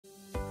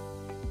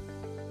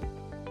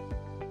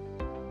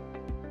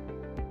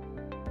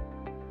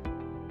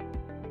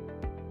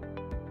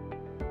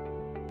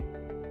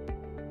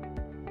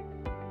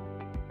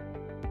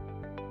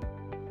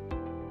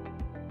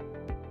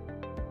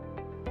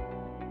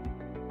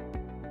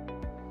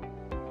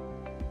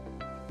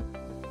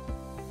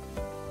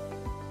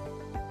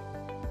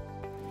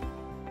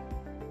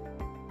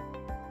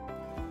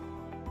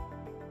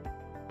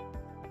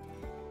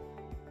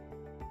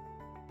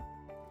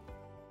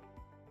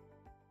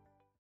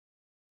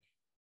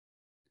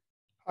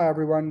Hi,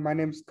 everyone. My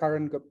name is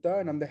Karan Gupta,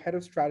 and I'm the head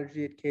of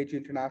strategy at KG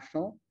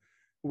International.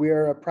 We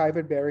are a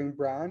private bearing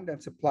brand and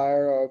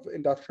supplier of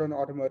industrial and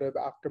automotive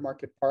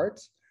aftermarket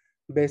parts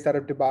based out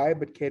of Dubai,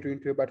 but catering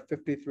to about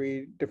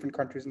 53 different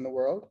countries in the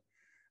world.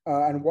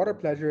 And what a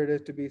pleasure it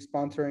is to be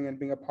sponsoring and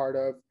being a part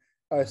of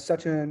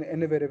such an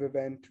innovative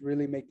event,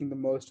 really making the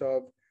most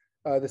of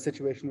the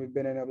situation we've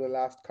been in over the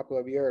last couple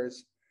of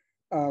years.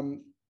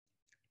 Um,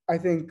 I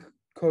think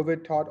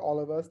COVID taught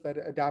all of us that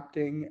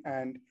adapting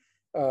and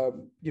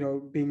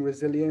being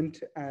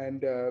resilient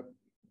and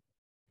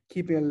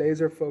keeping a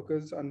laser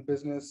focus on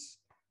business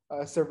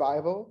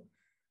survival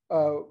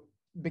uh,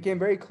 became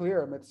very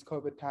clear amidst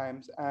COVID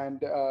times.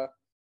 And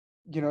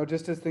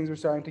just as things were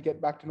starting to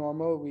get back to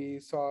normal, we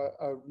saw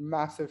a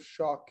massive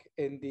shock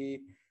in the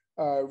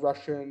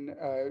Russia-Ukraine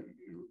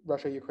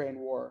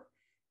war.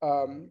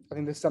 I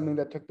think this is something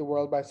that took the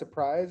world by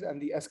surprise, and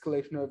the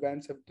escalation of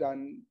events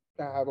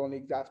have only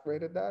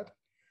exacerbated that.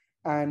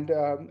 And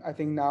I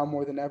think now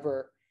more than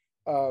ever,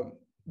 um,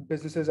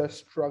 businesses are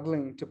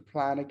struggling to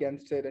plan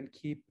against it and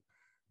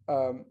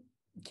um,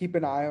 keep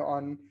an eye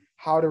on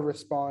how to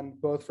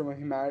respond, both from a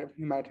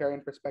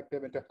humanitarian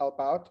perspective and to help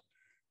out,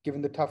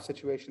 given the tough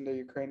situation the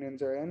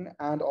Ukrainians are in,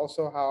 and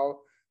also how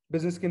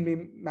business can be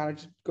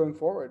managed going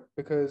forward.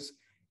 Because,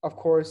 of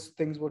course,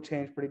 things will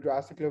change pretty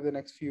drastically over the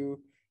next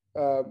few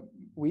uh,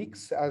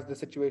 weeks as the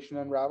situation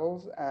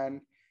unravels.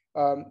 And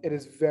it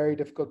is very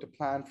difficult to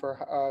plan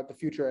for the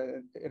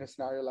future in a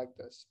scenario like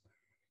this.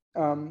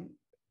 Um,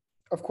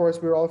 of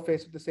course, we're all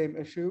faced with the same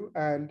issue,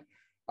 and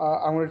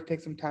I wanted to take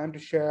some time to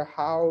share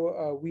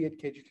how we at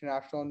KG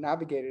International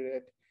navigated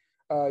it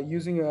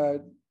using a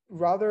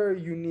rather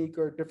unique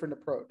or different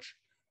approach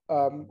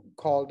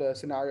called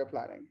scenario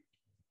planning.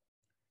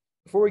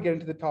 Before we get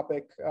into the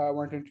topic, I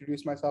wanted to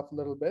introduce myself a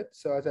little bit.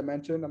 So, as I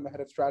mentioned, I'm the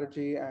head of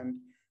strategy, and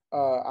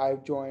I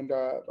joined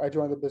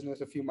the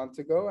business a few months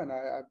ago, and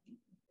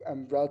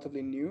I'm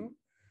relatively new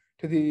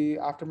to the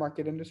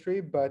aftermarket industry,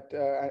 but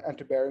and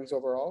to bearings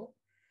overall.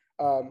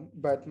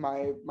 But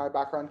my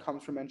background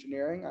comes from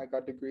engineering. I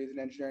got degrees in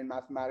engineering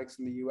mathematics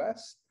in the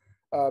US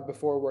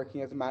before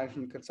working as a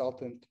management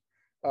consultant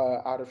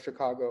out of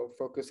Chicago,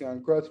 focusing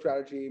on growth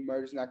strategy,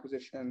 mergers and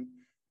acquisition,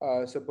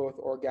 so both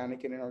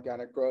organic and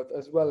inorganic growth,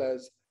 as well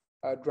as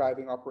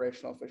driving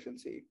operational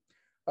efficiency.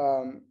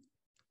 Um,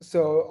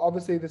 so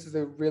obviously, this is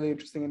a really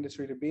interesting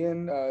industry to be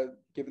in,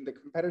 given the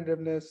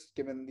competitiveness,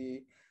 given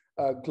the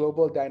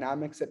global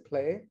dynamics at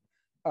play,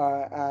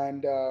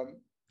 and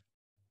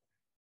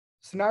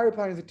scenario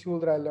planning is a tool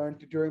that I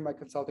learned during my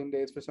consulting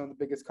days for some of the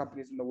biggest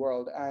companies in the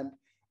world, and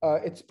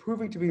it's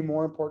proving to be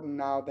more important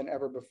now than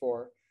ever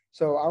before.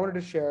 So I wanted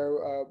to share,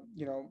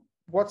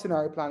 what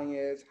scenario planning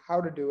is,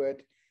 how to do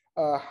it,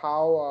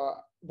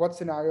 what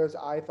scenarios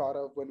I thought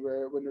of when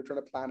we're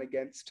trying to plan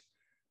against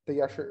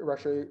the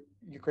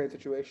Russia-Ukraine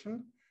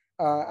situation,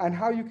 and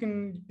how you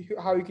can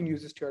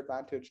use this to your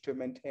advantage to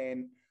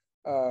maintain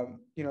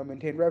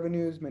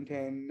revenues,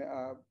 maintain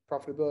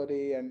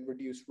profitability, and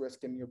reduce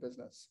risk in your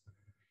business.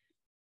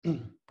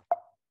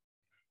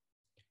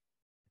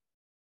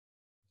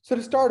 So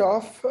to start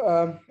off,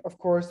 of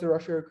course, the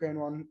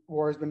Russia-Ukraine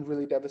war has been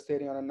really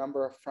devastating on a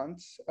number of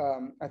fronts.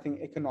 I think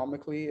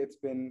economically, it's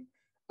been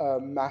a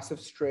massive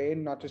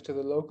strain, not just to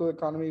the local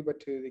economy, but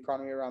to the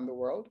economy around the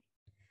world.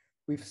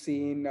 We've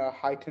seen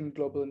heightened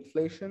global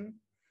inflation.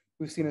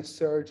 We've seen a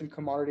surge in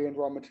commodity and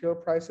raw material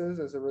prices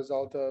as a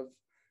result of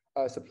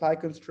supply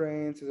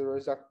constraints, as a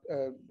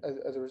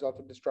result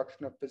of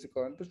destruction of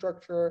physical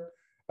infrastructure,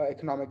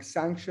 economic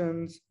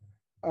sanctions.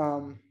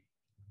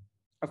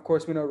 Of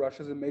course, we know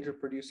Russia is a major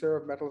producer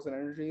of metals and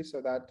energy,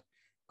 so that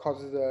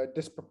causes a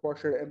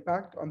disproportionate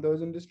impact on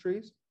those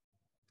industries.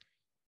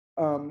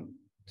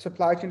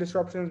 Supply chain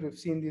disruptions, we've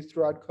seen these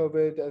throughout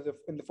COVID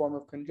in the form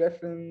of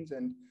congestions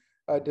and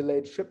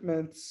delayed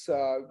shipments,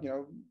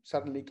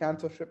 suddenly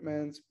canceled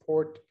shipments,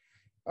 port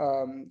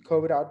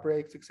COVID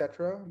outbreaks,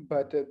 etc.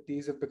 But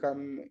these have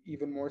become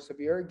even more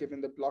severe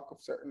given the block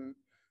of certain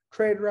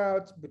trade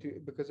routes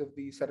because of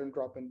the sudden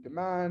drop in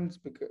demands,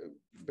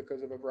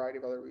 because of a variety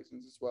of other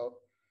reasons as well.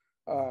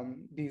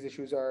 These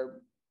issues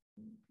are,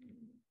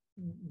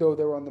 though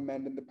they were on the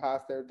mend in the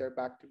past, they're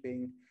back to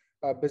being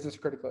business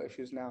critical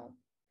issues now.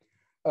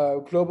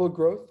 Global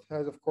growth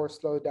has, of course,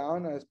 slowed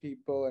down as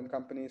people and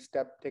companies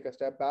take a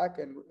step back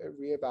and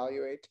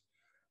reevaluate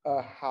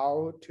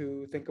how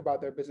to think about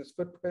their business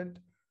footprint,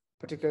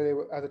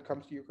 particularly as it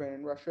comes to Ukraine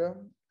and Russia,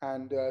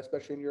 and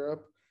especially in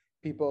Europe.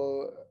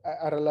 People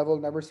at a level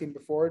never seen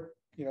before,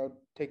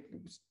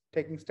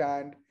 taking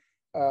stand,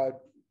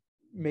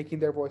 making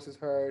their voices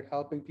heard,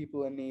 helping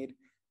people in need.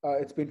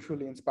 It's been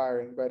truly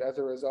inspiring. But as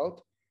a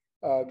result,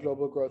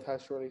 global growth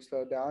has surely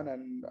slowed down,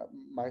 and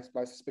my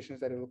suspicion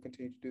is that it will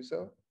continue to do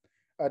so,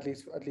 at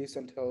least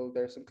until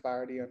there's some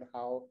clarity on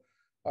how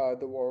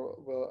the war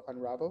will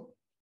unravel.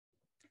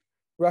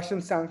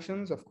 Russian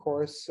sanctions, of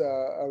course,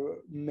 a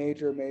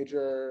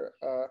major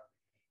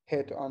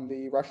hit on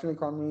the Russian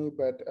economy,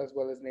 but as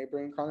well as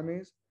neighboring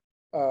economies.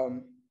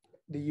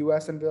 The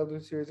U.S. unveiled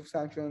a series of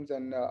sanctions,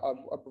 and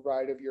a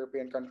variety of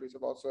European countries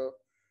have also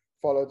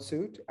followed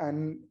suit.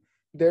 And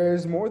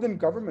there's more than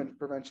government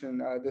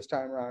prevention this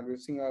time around. We've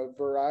seen a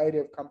variety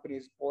of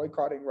companies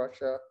boycotting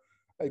Russia.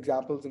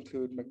 Examples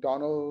include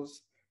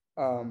McDonald's,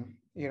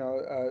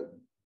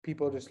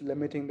 people just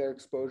limiting their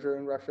exposure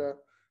in Russia.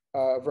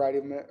 A variety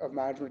of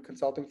management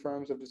consulting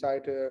firms have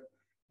decided to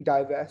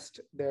divest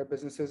their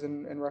businesses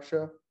in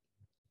Russia.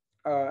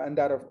 And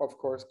that, of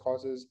course,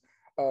 causes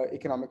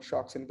economic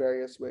shocks in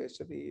various ways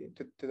to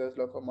those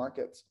local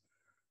markets.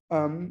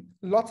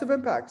 Lots of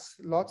impacts,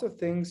 lots of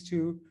things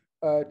to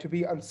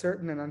be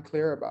uncertain and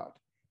unclear about.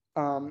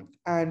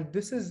 And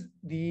this is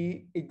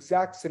the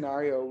exact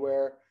scenario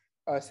where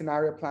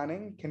scenario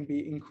planning can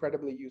be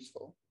incredibly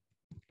useful.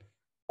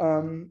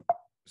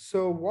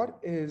 So what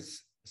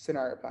is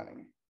scenario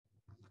planning?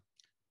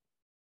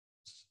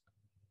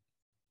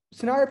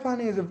 Scenario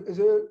planning is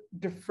a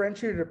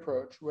differentiated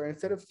approach where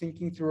instead of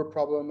thinking through a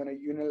problem in a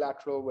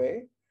unilateral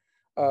way,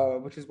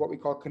 which is what we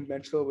call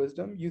conventional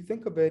wisdom, you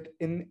think of it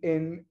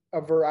in a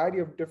variety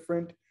of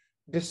different,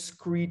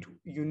 discrete,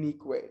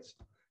 unique ways.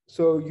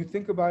 So you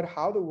think about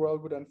how the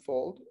world would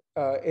unfold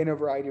in a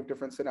variety of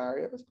different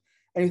scenarios,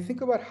 and you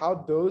think about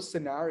how those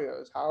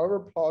scenarios, however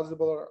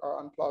plausible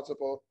or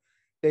unplausible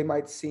they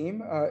might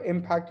seem,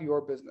 impact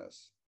your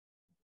business.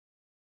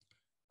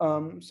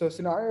 So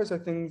scenarios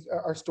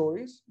are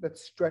stories that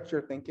stretch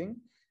your thinking.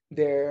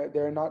 They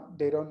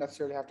don't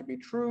necessarily have to be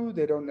true.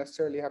 They don't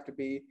necessarily have to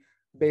be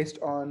based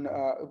on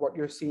what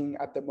you're seeing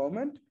at the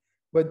moment,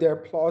 but they're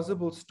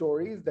plausible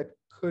stories that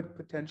could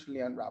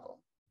potentially unravel.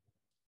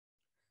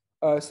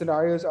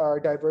 Scenarios are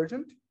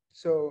divergent.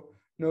 So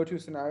no two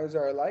scenarios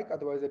are alike,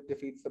 otherwise it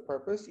defeats the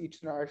purpose. Each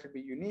scenario should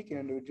be unique and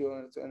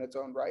individual in its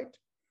own right.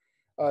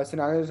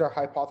 Scenarios are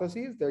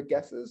hypotheses, they're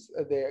guesses.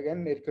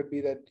 It could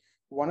be that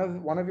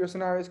one of your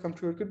scenarios come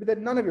true. It could be that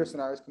none of your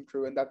scenarios come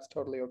true, and that's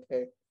totally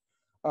okay.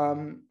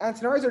 And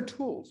scenarios are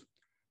tools.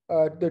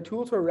 They're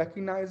tools for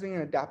recognizing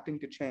and adapting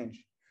to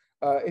change.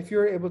 If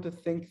you're able to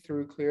think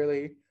through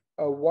clearly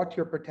what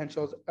your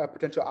potential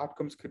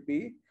outcomes could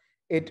be,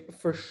 it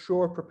for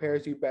sure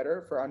prepares you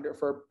better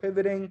for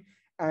pivoting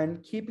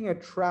and keeping a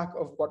track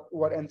of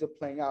what ends up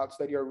playing out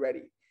so that you're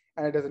ready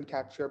and it doesn't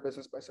catch your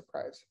business by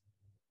surprise.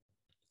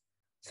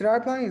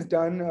 Scenario planning is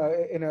done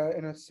in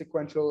a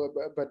sequential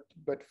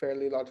but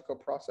fairly logical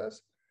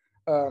process.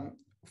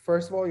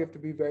 First of all, you have to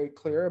be very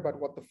clear about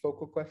what the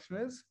focal question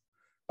is.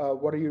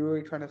 What are you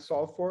really trying to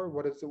solve for?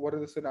 What are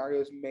the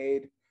scenarios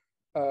made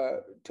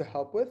to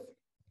help with?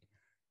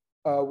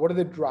 What are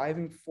the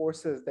driving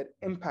forces that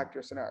impact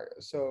your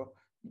scenarios? So,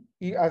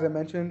 as I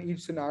mentioned, each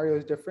scenario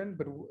is different,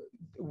 but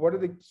what are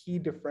the key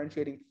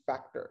differentiating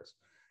factors?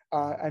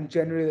 And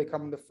generally, they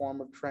come in the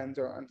form of trends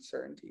or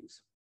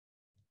uncertainties.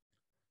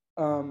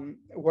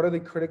 What are the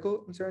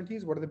critical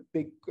uncertainties? What are the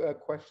big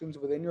questions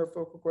within your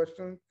focal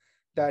question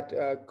that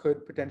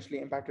could potentially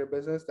impact your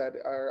business that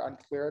are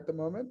unclear at the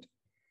moment?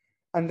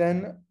 And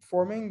then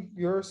forming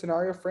your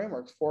scenario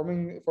frameworks,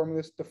 forming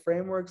the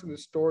frameworks and the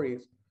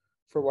stories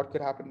for what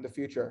could happen in the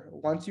future.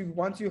 Once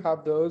you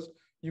have those,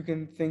 you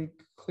can think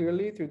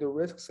clearly through the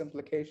risks,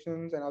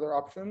 implications, and other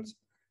options,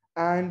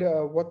 and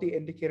what the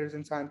indicators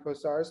and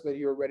signposts are, so that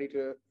you're ready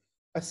to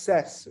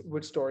assess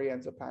which story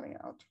ends up panning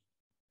out.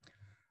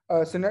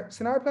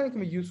 Scenario planning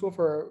can be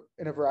useful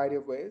in a variety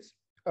of ways.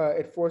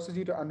 It forces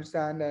you to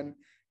understand and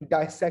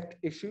dissect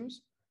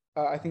issues.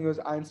 I think it was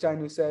Einstein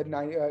who said,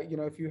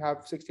 if you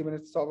have 60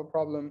 minutes to solve a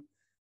problem,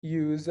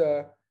 use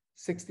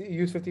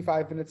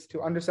 55 minutes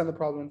to understand the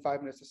problem and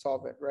 5 minutes to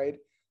solve it, right?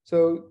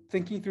 So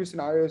thinking through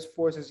scenarios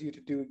forces you to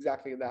do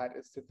exactly that,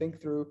 is to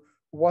think through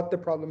what the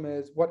problem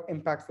is, what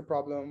impacts the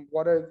problem,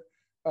 what are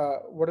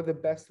the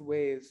best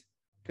ways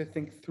to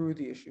think through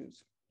the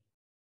issues.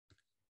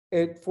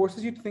 It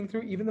forces you to think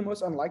through even the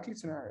most unlikely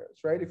scenarios,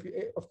 right? If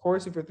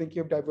you're thinking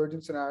of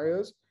divergent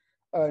scenarios,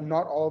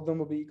 not all of them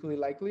will be equally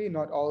likely.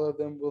 Not all of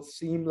them will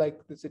seem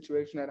like the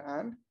situation at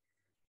hand.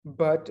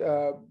 But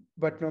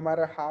no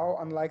matter how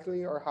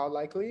unlikely or how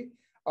likely,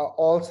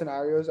 all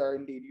scenarios are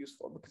indeed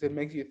useful because it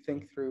makes you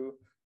think through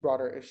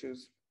broader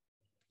issues,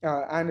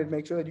 and it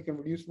makes sure that you can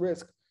reduce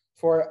risk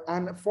for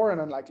an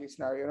unlikely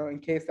scenario. In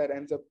case that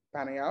ends up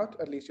panning out,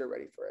 at least you're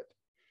ready for it.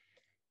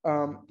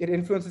 It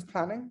influences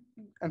planning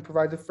and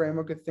provides a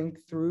framework to think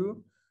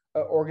through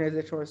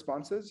organizational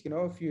responses.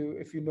 If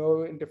you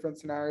know in different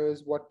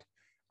scenarios what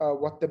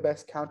the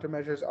best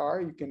countermeasures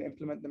are, you can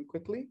implement them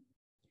quickly.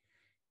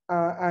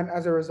 And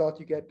as a result,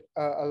 you get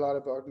a lot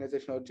of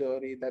organizational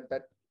agility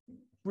that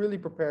really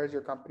prepares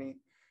your company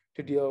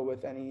to deal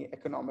with any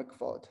economic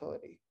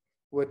volatility,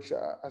 which,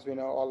 as we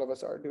know, all of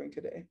us are doing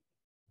today.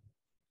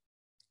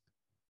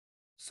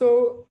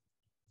 So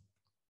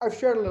I've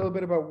shared a little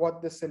bit about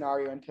what this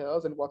scenario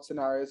entails and what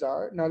scenarios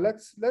are. Now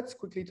let's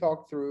quickly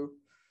talk through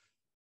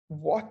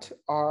what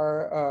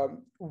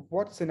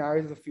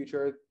scenarios of the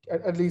future,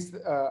 at least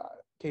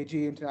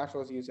KG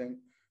International is using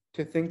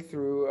to think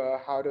through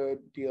how to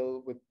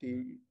deal with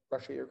the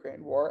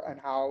Russia-Ukraine war and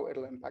how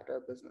it'll impact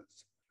our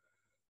business.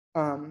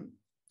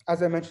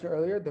 As I mentioned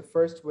earlier, the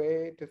first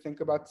way to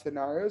think about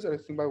scenarios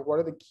is to think about what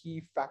are the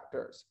key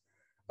factors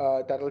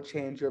that'll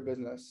change your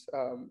business,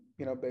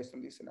 based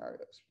on these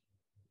scenarios.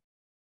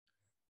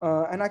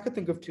 And I could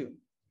think of two.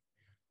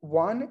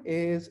 One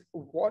is,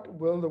 what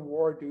will the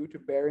war do to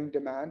bearing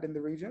demand in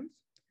the regions?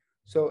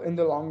 So in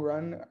the long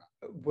run,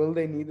 will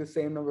they need the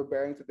same number of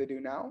bearings that they do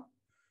now?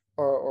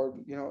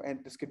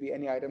 And this could be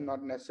any item,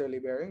 not necessarily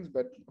bearings,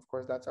 but of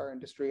course that's our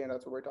industry and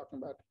that's what we're talking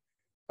about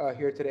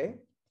here today.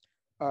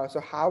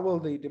 So how will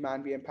the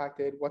demand be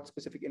impacted? What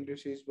specific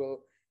industries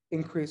will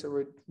increase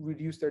or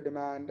reduce their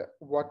demand?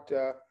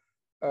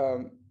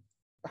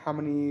 How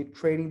many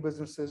trading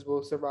businesses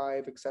will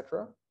survive,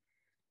 etc.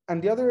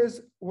 And the other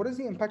is, what is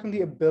the impact on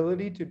the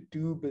ability to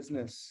do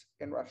business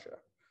in Russia?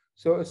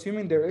 So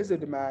assuming there is a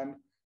demand,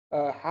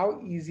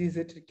 how easy is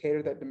it to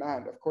cater that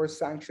demand? Of course,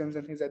 sanctions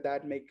and things like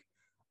that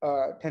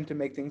tend to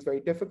make things very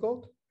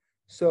difficult.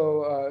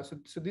 So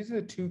these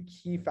are the two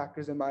key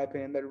factors, in my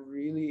opinion, that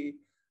really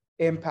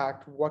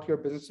impact what your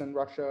business in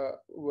Russia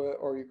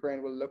or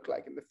Ukraine will look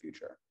like in the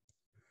future.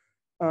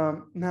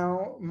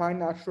 Now, my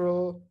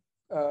natural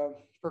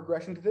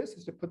progression to this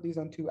is to put these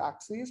on two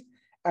axes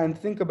and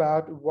think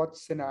about what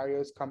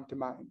scenarios come to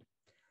mind.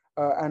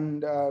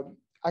 And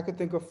I could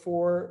think of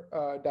four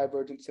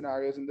divergent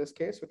scenarios in this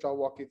case, which I'll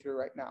walk you through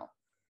right now.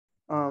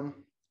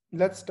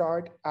 Let's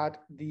start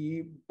at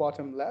the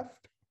bottom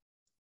left.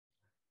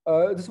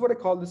 This is what I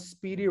call the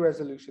speedy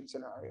resolution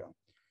scenario.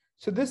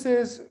 So this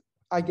is,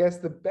 I guess,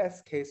 the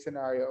best case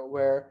scenario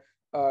where,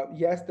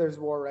 yes, there's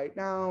war right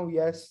now.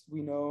 Yes,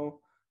 we know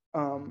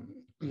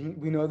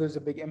there's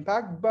a big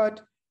impact,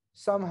 but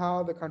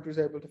somehow the countries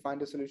are able to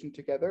find a solution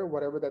together,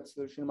 whatever that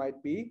solution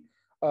might be.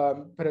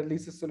 But at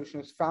least the solution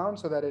is found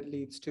so that it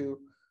leads to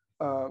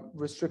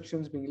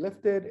restrictions being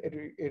lifted.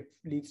 It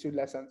leads to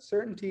less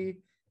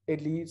uncertainty.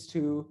 It leads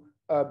to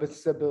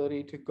business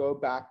ability to go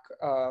back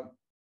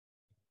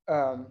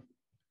to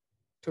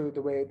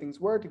the way things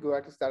were, to go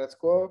back to status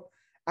quo.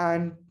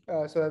 And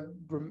so that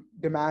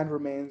demand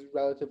remains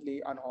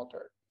relatively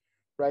unaltered,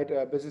 right?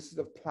 Businesses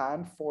have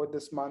planned for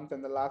this month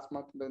and the last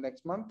month and the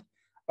next month.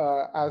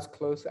 As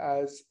close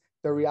as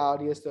the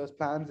reality is to those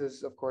plans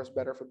is, of course,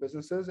 better for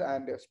businesses,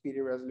 and a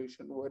speedy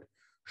resolution would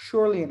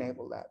surely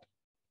enable that.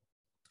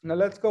 Now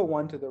let's go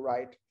one to the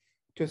right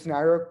to a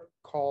scenario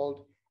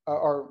called,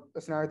 or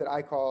a scenario that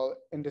I call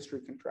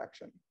industry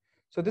contraction.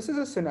 So this is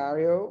a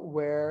scenario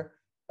where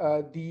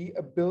the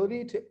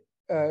ability to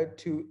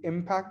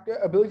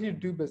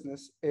do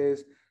business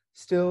is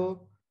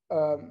still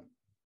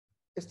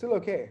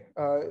okay.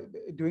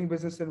 Doing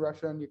business in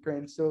Russia and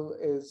Ukraine still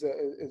is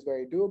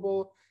very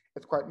doable.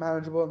 It's quite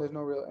manageable and there's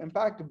no real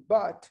impact,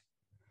 but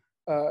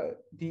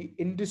the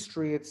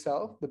industry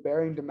itself, the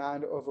bearing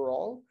demand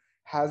overall,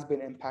 has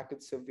been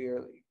impacted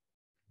severely.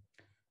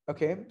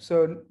 Okay,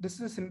 so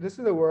this is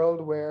a world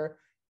where,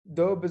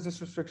 though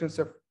business restrictions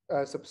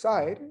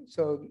subside,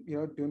 so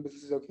doing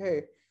business is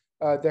okay,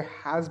 there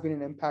has been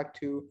an impact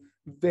to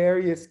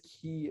various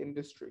key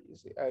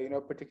industries.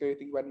 Particularly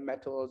think about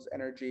metals,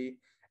 energy,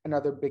 and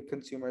other big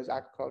consumers,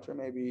 agriculture,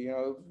 maybe,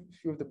 a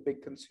few of the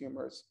big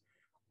consumers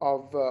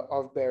of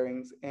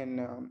bearings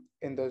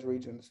in those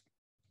regions.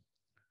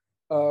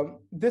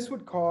 This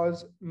would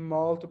cause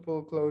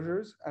multiple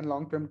closures and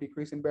long-term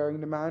decrease in bearing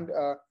demand.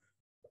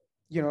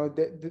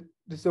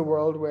 This is a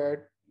world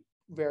where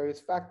various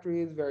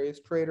factories,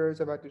 various traders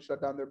have had to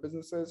shut down their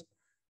businesses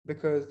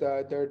because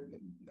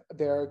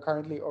they're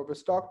currently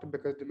overstocked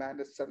because demand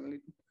has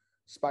suddenly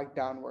spiked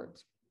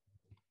downwards.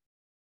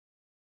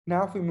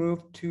 Now, if we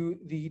move to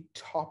the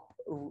top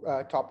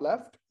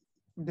left,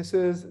 this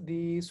is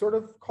the sort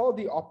of called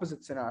the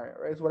opposite scenario,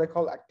 right? It's what I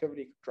call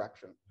activity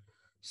contraction.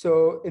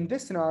 So in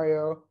this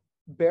scenario,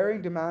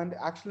 bearing demand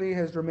actually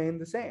has remained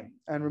the same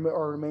and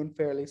remained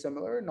fairly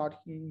similar.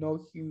 No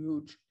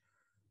huge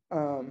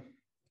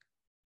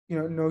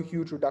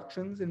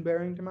reductions in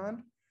bearing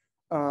demand,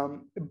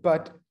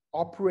 but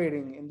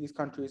operating in these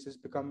countries has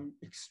become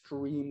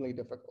extremely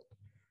difficult,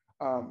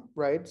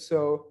 right?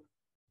 So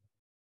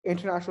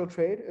international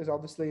trade is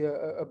obviously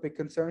a big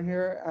concern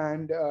here,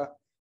 and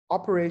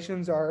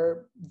operations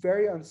are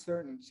very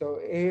uncertain. So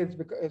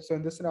so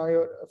in this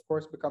scenario, of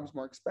course, becomes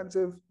more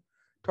expensive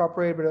to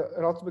operate, but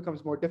it also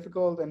becomes more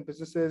difficult, and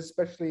businesses,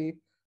 especially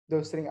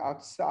those sitting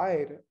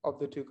outside of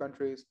the two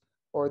countries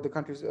or the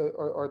countries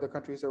or the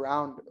countries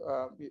around,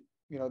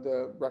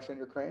 the Russia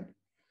and Ukraine,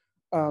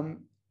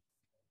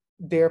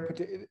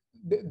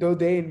 though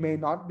they may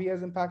not be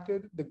as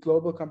impacted, the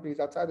global companies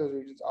outside those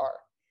regions are.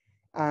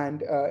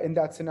 And in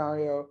that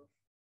scenario,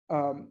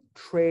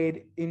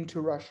 trade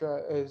into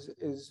Russia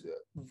is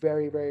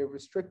very, very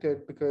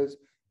restricted, because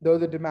though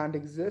the demand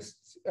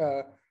exists,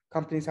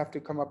 companies have to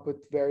come up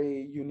with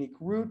very unique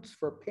routes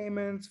for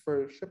payments,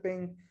 for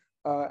shipping,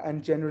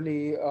 and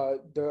generally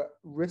the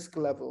risk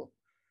level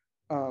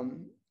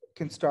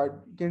can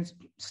start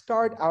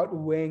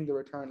outweighing the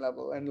return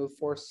level, and it'll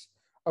force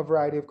a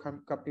variety of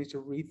companies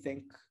to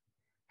rethink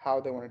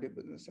how they want to do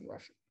business in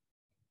Russia.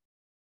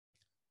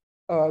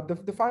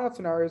 The final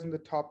scenario is in the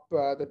top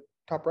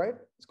right.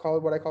 It's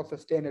called what I call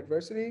sustained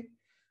adversity.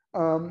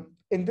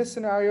 In this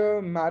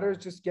scenario, matters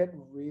just get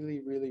really,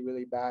 really,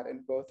 really bad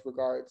in both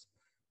regards.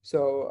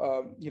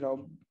 So,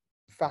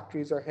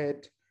 factories are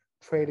hit,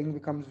 trading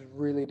becomes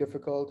really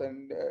difficult,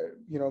 and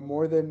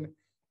more than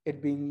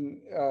it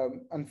being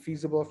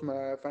unfeasible from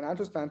a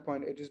financial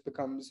standpoint, it just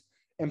becomes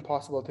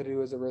impossible to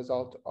do as a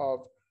result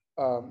of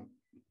um,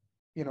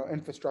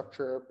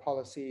 infrastructure,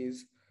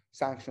 policies,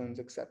 sanctions,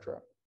 etc.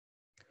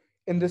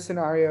 In this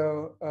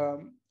scenario,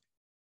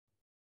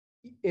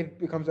 it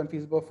becomes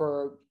unfeasible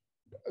for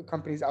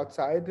companies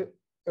outside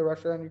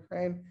Russia and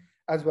Ukraine,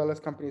 as well as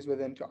companies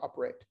within to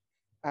operate.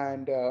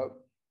 And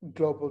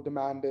global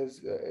demand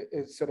is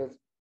sort of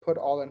put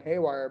all in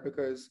haywire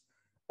because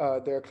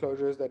there are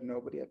closures that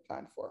nobody had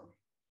planned for.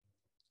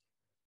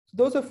 So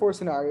those are four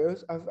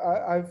scenarios.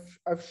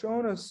 I've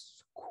shown a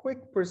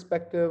quick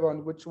perspective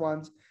on which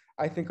ones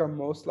I think are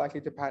most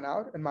likely to pan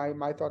out, and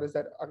my thought is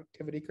that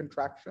activity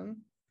contraction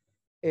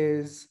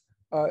is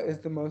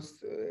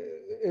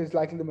is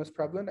likely the most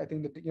prevalent. I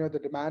think that the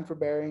demand for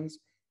bearings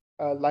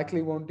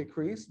likely won't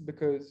decrease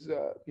because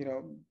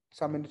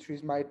some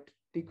industries might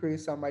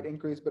decrease, some might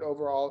increase, but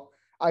overall,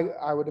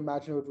 I would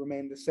imagine it would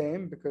remain the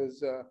same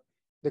because the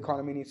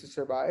economy needs to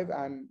survive,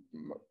 and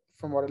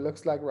from what it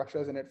looks like, Russia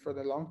is in it for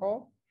the long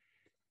haul.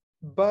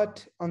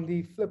 But on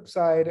the flip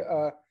side,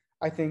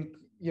 I think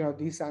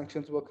these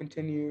sanctions will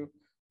continue.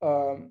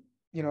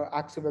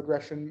 Acts of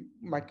aggression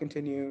might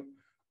continue.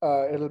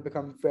 It'll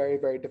become very,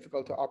 very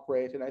difficult to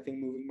operate, and I think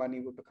moving money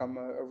will become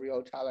a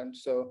real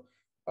challenge. So,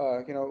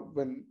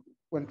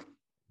 when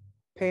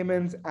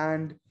payments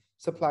and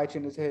supply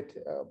chain is hit,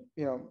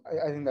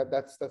 I think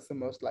that's the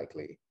most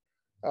likely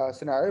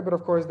scenario. But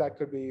of course, that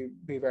could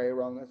be very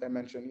wrong, as I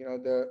mentioned.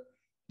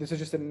 This is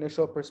just an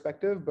initial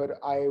perspective, but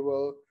I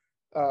will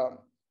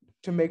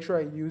to make sure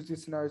I use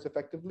these scenarios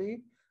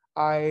effectively.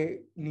 We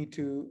need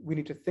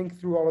to think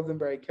through all of them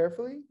very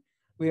carefully.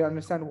 We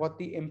understand what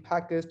the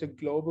impact is to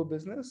global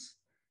business,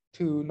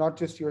 to not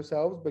just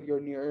yourselves, but your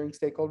nearing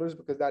stakeholders,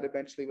 because that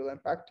eventually will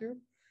impact you,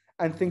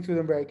 and think through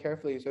them very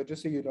carefully. So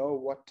just so you know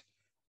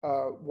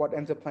what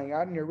ends up playing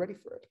out and you're ready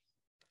for it.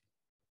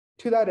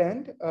 To that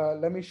end,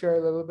 let me share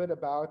a little bit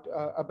about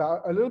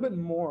a little bit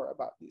more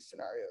about these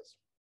scenarios.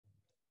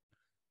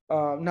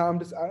 Now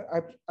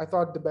I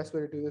thought the best way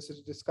to do this is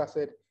to discuss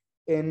it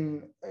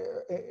in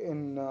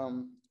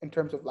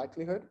terms of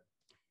likelihood.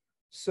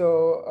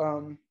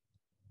 So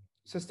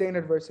sustained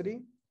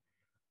adversity.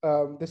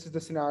 This is the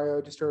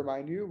scenario, just to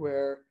remind you,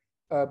 where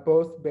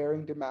both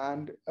bearing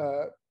demand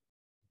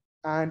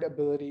and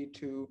ability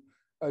to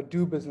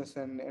do business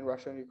in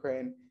Russia and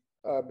Ukraine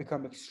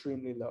become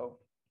extremely low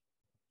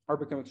or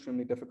become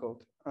extremely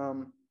difficult.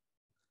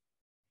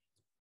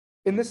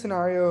 In this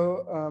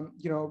scenario,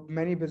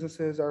 many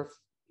businesses are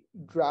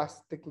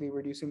drastically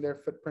reducing their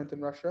footprint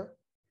in Russia.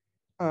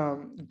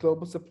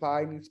 Global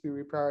supply needs to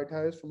be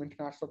reprioritized from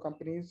international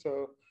companies.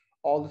 So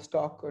all the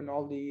stock and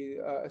all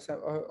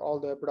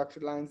the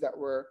production lines that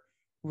were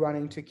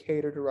running to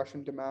cater to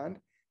Russian demand,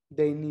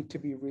 they need to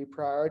be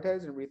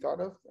reprioritized and rethought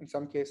of. In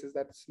some cases,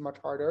 that's much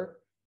harder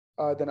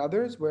than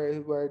others,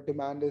 where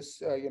demand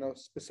is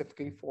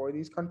specifically for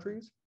these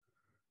countries.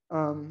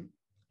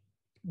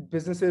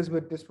 Businesses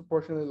with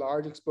disproportionately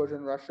large exposure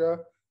in Russia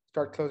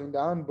start closing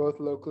down,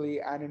 both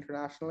locally and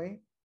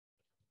internationally.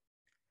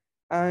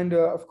 And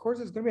of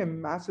course, it's going to be a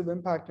massive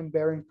impact on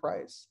bearing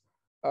price.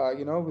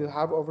 We'll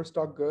have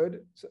overstock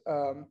goods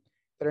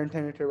that are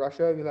intended to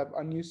Russia. We'll have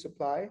unused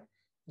supply,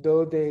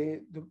 though they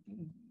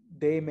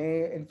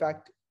may, in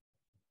fact,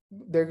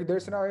 there are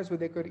scenarios where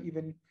they could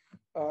even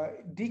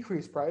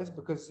decrease price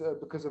because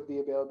of the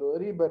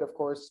availability. But of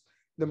course,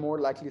 the more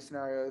likely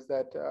scenario is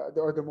that,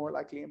 or the more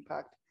likely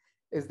impact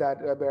is that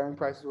bearing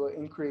prices will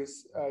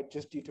increase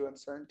just due to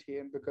uncertainty,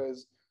 and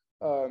because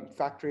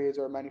factories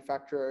or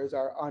manufacturers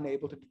are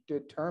unable to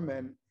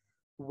determine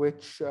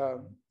which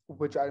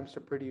items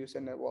to produce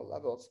and at what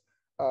levels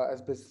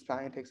as business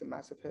planning takes a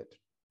massive hit.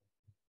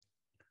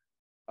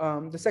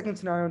 The second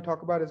scenario to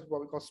talk about is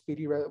what I call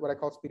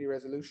speedy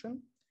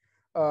resolution.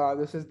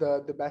 This is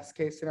the best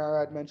case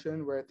scenario I'd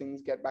mentioned, where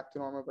things get back to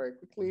normal very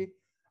quickly.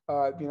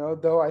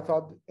 Though I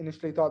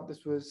initially thought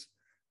this was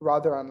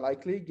rather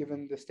unlikely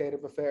given the state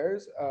of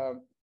affairs.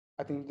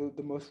 I think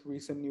the most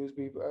recent news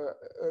we've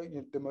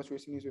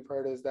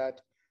heard is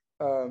that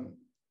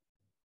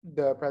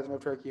the president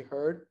of Turkey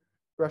heard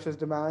Russia's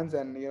demands,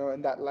 and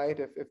in that light,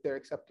 if they're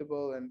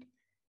acceptable and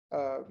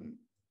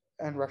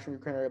Russia and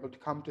Ukraine are able to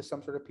come to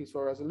some sort of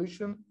peaceful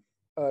resolution,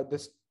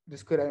 this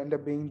could end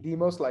up being the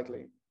most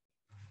likely.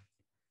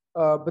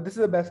 But this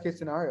is a best case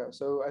scenario,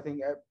 so I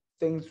think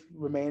things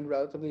remain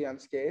relatively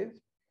unscathed.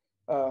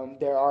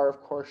 There are,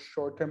 of course,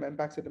 short-term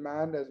impacts of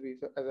demand,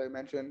 as I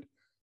mentioned.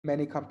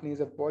 Many companies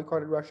have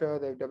boycotted Russia.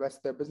 They've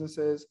divested their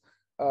businesses.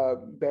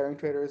 Bearing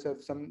traders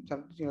have some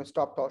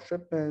stopped all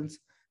shipments.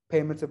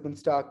 Payments have been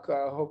stuck.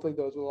 Hopefully,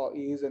 those will all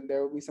ease, and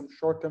there will be some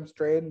short-term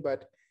strain,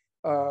 but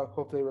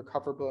hopefully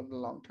recoverable in the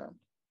long term.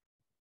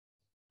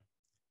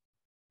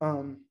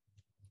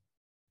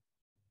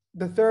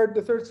 The third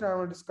scenario I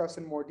want to discuss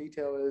in more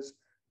detail is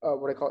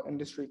what I call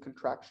industry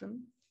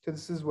contraction. So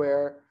this is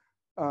where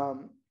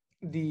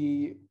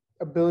the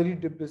ability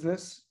to do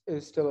business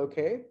is still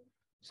okay,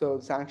 So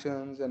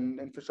sanctions and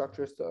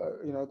infrastructure,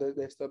 still,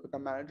 they still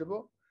become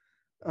manageable.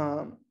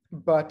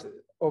 But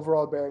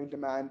overall bearing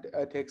demand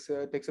takes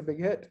a big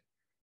hit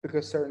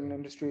because certain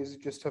industries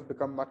just have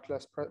become much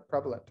less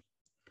prevalent.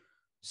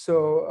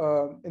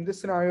 So in this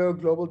scenario,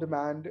 global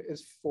demand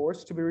is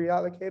forced to be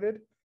reallocated,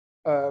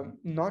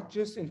 not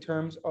just in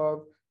terms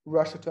of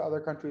Russia to other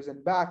countries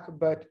and back,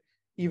 but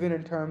even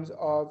in terms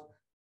of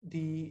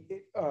the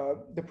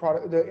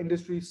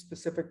industry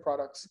specific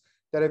products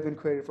that have been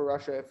created for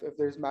Russia. If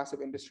there's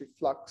massive industry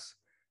flux,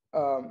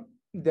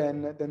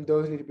 then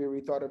those need to be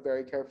rethought of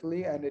very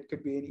carefully, and it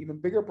could be an even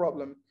bigger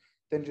problem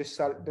than just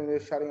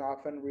shutting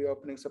off and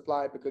reopening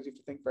supply, because you have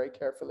to think very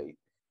carefully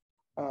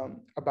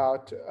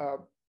about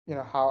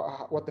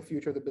how what the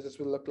future of the business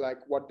will look like,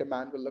 what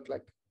demand will look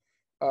like,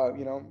 uh,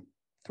 you know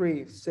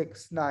 3,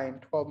 6, 9,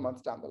 12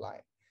 months down the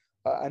line.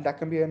 And that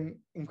can be an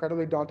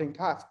incredibly daunting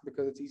task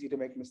because it's easy to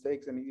make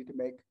mistakes and easy to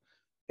make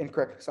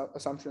incorrect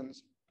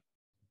assumptions.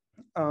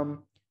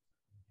 um,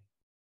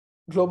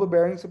 Global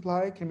bearing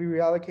supply can be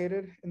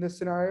reallocated in this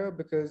scenario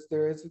because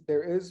there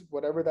is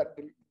whatever that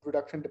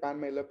reduction demand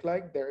may look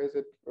like, there is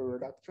a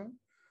reduction.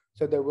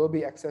 So there will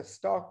be excess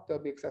stock,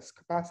 there'll be excess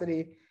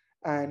capacity,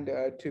 and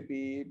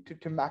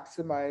to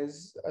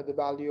maximize the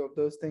value of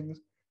those things,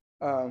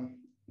 um,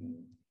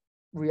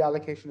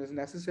 reallocation is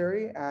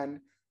necessary and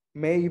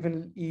may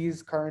even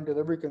ease current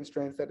delivery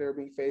constraints that are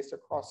being faced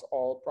across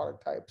all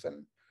product types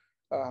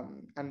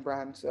and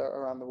brands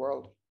around the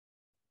world.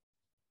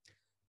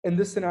 In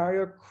this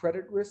scenario,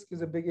 credit risk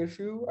is a big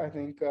issue. I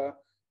think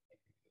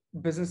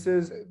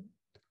businesses,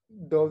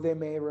 though they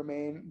may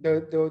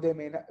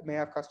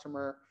have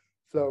customer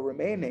flow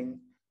remaining,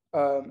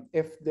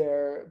 if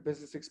their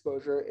business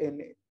exposure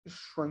in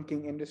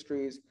shrinking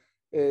industries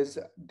is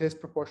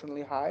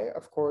disproportionately high,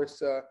 of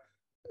course,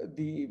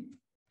 the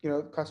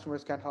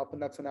customers can't help in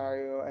that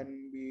scenario, and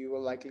we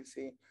will likely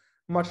see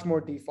much more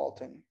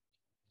defaulting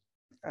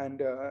and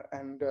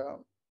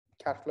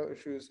cash flow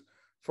issues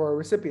for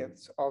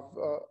recipients of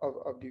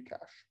due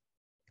cash.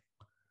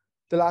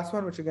 The last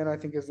one, which again I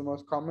think is the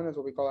most common, is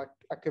what we call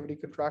activity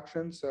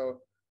contraction.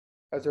 So,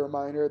 as a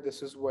reminder,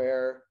 this is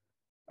where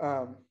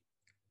um,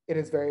 it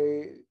is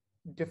very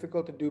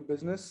difficult to do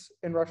business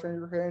in Russia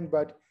and Ukraine,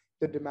 but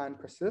the demand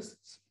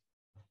persists.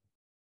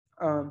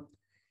 Um,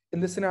 in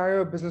this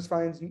scenario,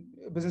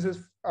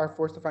 businesses are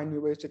forced to find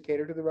new ways to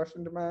cater to the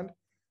Russian demand.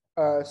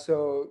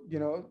 So,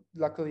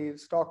 luckily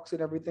stocks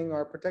and everything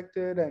are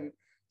protected and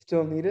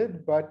still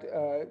needed, but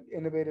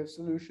innovative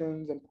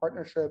solutions and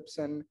partnerships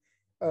and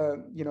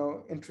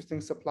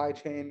interesting supply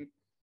chain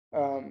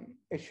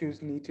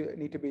issues need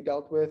to be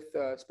dealt with,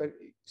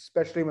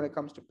 especially when it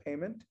comes to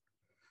payment.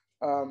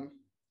 Um,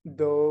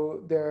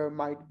 though there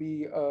might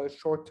be a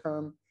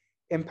short-term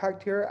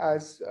impact here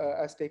as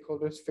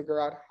stakeholders figure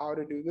out how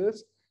to do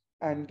this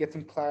and get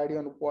some clarity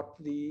on what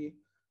the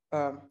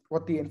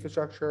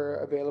infrastructure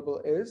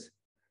available is.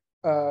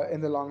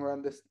 In the long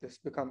run, this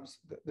becomes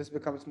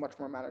much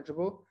more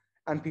manageable,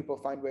 and people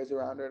find ways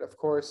around it. Of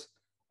course,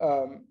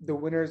 the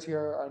winners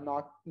here are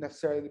not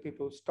necessarily the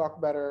people who stock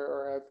better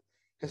or have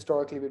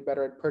historically been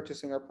better at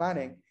purchasing or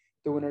planning.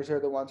 The winners are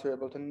the ones who are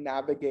able to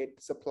navigate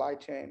the supply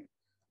chain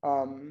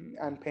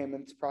and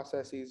payments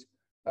processes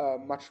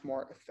much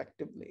more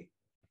effectively.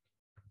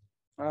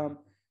 Um,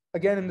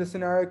 Again, in this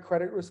scenario,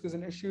 credit risk is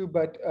an issue,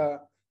 but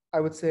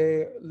I would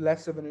say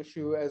less of an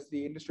issue as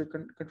the industry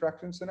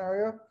contraction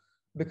scenario,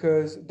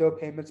 because though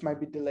payments might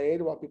be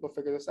delayed while people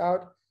figure this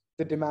out,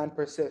 the demand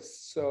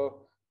persists.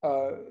 So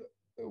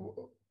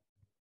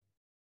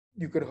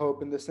you could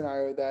hope in this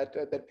scenario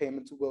that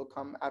payments will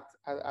come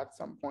at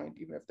some point,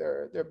 even if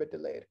they're a bit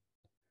delayed.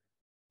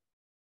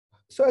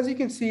 So as you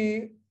can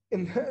see,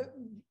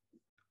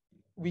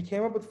 we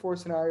came up with 4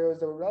 scenarios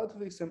that were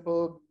relatively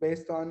simple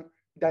based on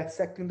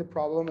dissecting the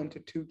problem into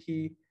 2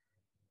 key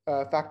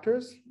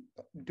factors: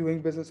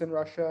 doing business in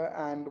Russia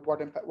and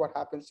what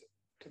happens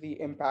to the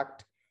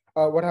impact,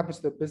 what happens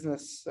to the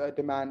business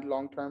demand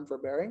long term for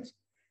bearings.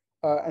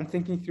 And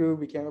thinking through,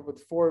 we came up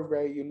with 4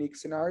 very unique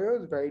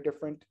scenarios, very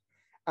different,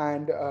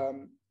 and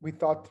we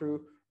thought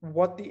through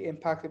what the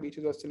impact of each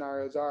of those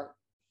scenarios are.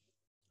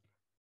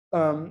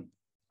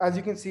 As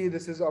you can see,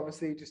 this is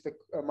obviously just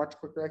a much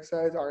quicker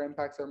exercise. Our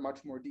impacts are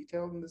much more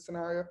detailed in this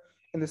scenario,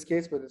 in this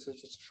case, but this is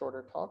just a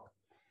shorter talk.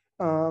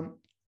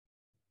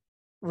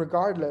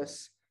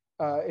 Regardless,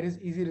 it is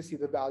easy to see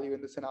the value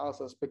in this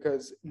analysis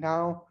because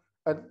now,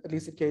 at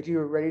least at KG,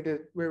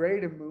 we're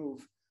ready to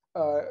move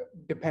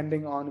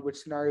depending on which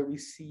scenario we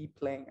see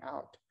playing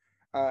out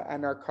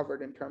and are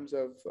covered in terms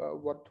of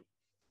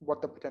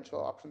what the potential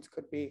options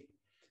could be.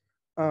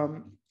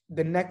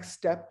 The next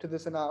step to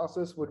this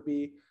analysis would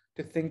be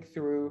to think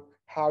through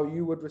how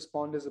you would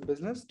respond as a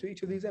business to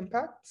each of these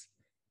impacts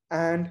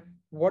and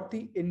what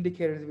the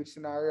indicators of each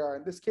scenario are.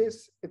 In this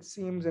case, it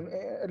seems, and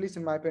at least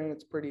in my opinion,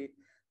 it's pretty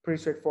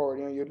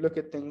straightforward. You'd look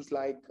at things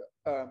like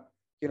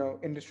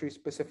industry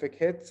specific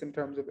hits in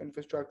terms of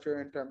infrastructure,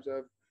 in terms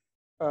of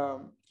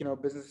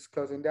businesses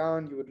closing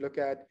down. You would look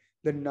at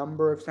the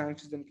number of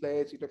sanctions in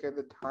place. You look at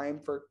the time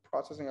for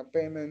processing of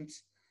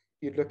payments.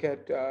 you look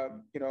at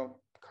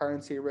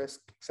currency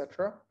risk,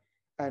 etc.,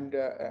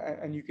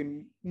 and you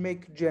can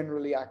make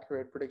generally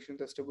accurate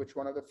predictions as to which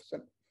one of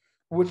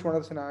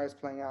the scenarios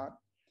playing out.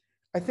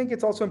 I think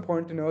it's also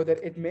important to know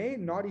that it may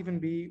not even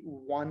be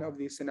one of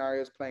these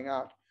scenarios playing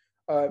out.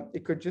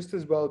 It could just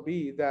as well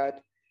be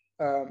that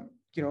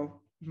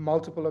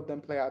multiple of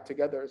them play out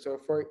together. So,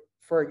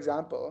 for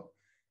example,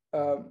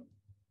 um,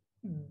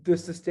 the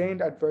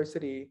sustained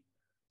adversity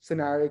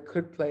scenario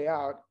could play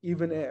out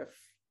even if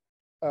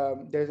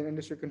there's an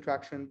industry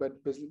contraction,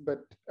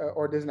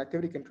 or there's an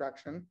activity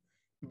contraction,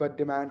 but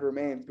demand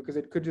remains, because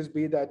it could just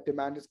be that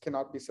demand just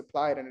cannot be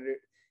supplied, and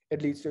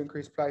it leads to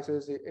increased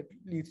prices, it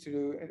leads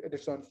to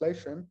additional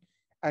inflation,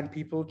 and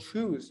people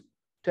choose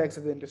to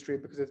exit the industry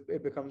because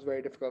it becomes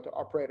very difficult to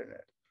operate in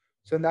it.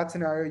 So in that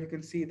scenario, you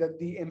can see that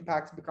the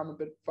impacts become a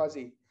bit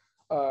fuzzy.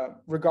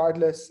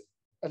 Regardless,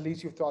 at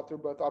least you've thought through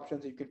both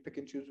options, and you can pick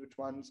and choose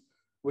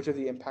which of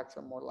the impacts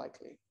are more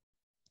likely.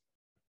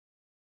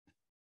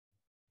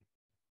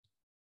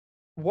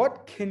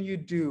 What can you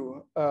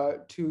do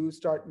to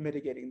start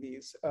mitigating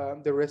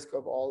the risk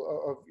of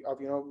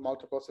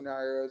multiple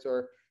scenarios,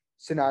 or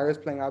scenarios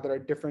playing out that are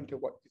different to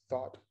what you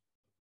thought?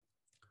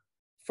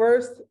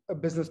 First,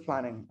 business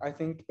planning. I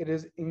think it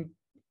is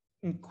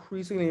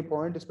increasingly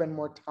important to spend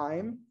more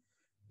time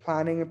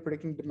planning and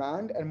predicting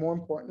demand, and more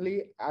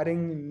importantly,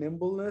 adding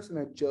nimbleness and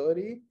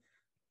agility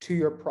to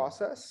your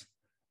process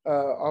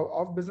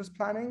of business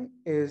planning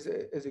is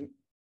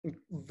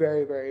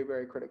very, very,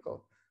 very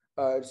critical.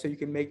 So you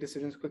can make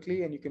decisions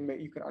quickly, and you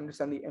can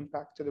understand the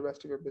impact to the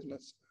rest of your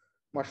business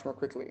much more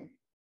quickly.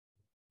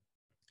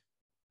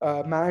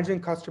 Managing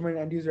customer and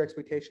end user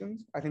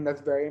expectations, I think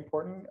that's very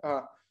important.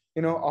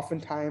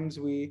 Oftentimes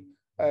we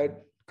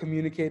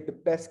communicate the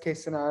best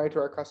case scenario to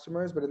our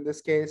customers, but in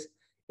this case,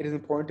 it is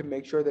important to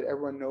make sure that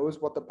everyone knows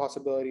what the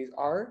possibilities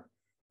are,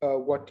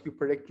 what you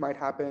predict might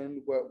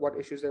happen, what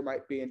issues there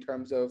might be in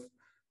terms of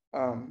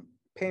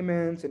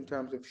payments, in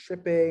terms of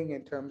shipping,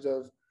 in terms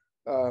of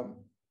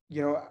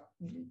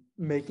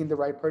making the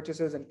right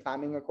purchases and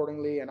planning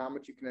accordingly, and how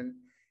much you can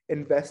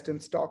invest in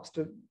stocks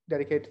to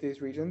dedicate to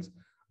these regions.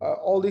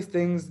 All these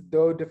things,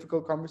 though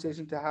difficult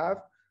conversation to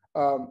have,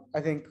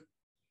 I think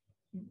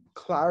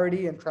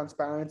clarity and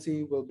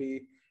transparency will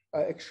be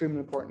extremely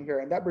important here.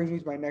 And that brings me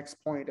to my next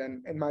point,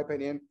 and in my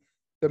opinion,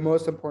 the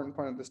most important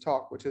point of this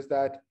talk, which is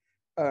that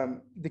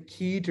the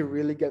key to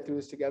really get through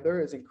this together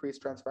is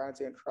increased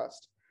transparency and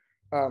trust.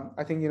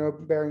 I think,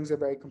 bearing is a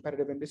very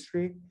competitive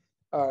industry.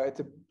 It's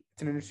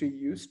an industry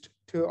used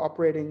to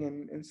operating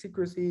in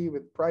secrecy,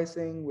 with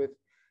pricing, with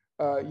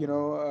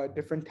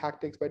different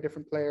tactics by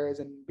different players,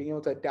 and being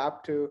able to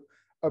adapt to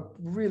a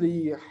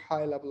really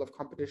high level of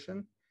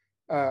competition.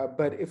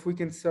 But if we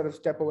can sort of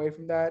step away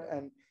from that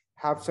and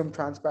have some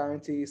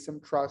transparency,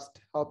 some trust,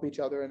 help each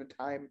other in a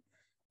time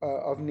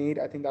of need,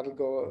 I think that'll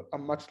go a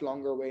much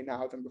longer way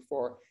now than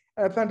before.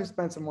 And I plan to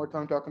spend some more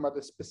time talking about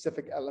the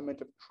specific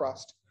element of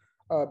trust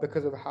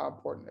because of how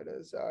important it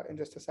is in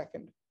just a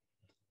second.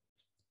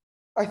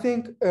 I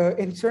think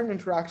in certain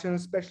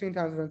interactions, especially in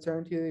times of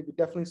uncertainty, we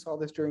definitely saw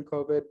this during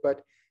COVID,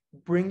 but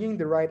bringing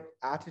the right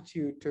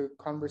attitude to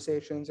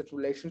conversations and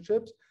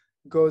relationships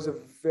goes a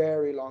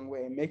very long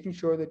way. Making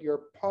sure that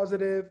you're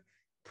positive,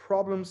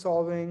 problem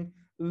solving,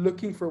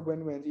 looking for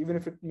win-wins, even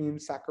if it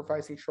means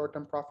sacrificing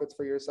short-term profits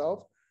for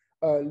yourself,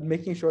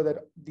 making sure that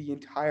the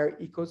entire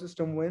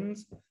ecosystem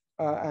wins,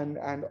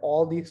 and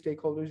all the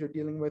stakeholders you're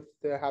dealing with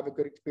have a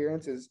good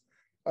experience is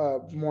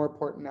more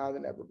important now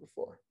than ever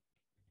before.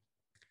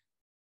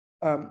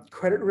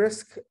 Credit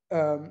risk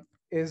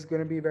is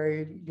going to be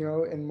very,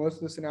 in most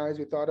of the scenarios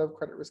we thought of,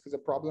 credit risk is a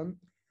problem.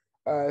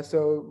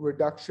 So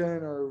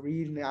reduction or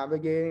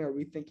re-navigating or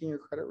rethinking your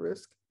credit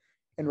risk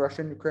in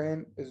Russia and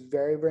Ukraine is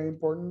very, very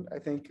important. I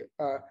think,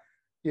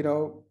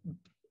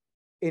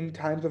 in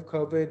times of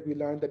COVID, we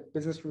learned that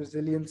business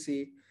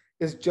resiliency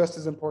is just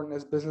as important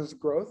as business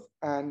growth,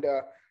 and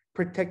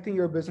protecting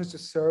your business to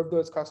serve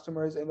those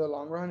customers in the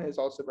long run is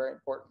also very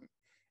important.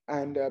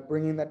 And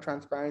bringing that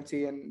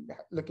transparency and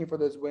looking for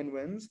those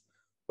win-wins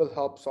will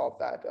help solve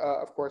that.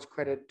 Of course,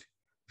 credit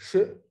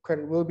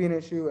will be an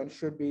issue and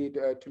should be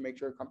to make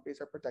sure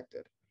companies are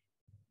protected.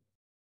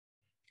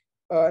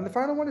 And the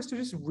final one is to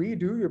just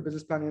redo your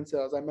business planning and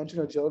sales. I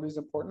mentioned agility is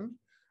important.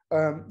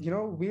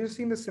 We've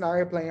seen the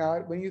scenario playing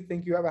out. When you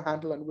think you have a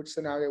handle on which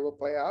scenario will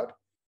play out,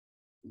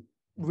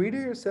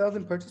 redo your sales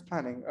and purchase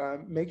planning.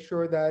 Make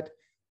sure that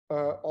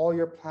all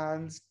your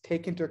plans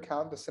take into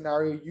account the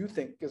scenario you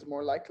think is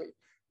more likely.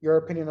 Your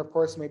opinion, of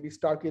course, may be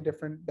starkly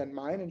different than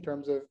mine in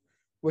terms of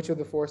which of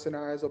the 4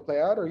 scenarios will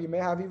play out, or you may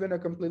have even a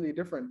completely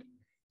different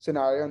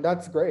scenario, and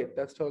that's great.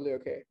 That's totally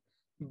okay.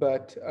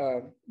 But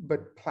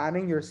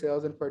planning your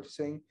sales and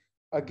purchasing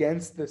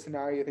against the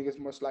scenario you think is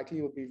most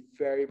likely will be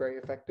very, very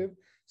effective,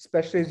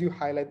 especially as you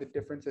highlight the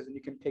differences and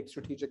you can take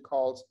strategic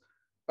calls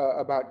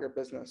about your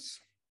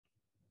business.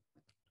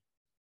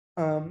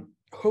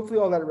 Hopefully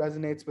all that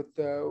resonates with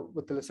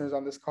the listeners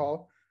on this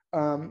call.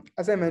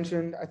 As I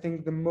mentioned, I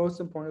think the most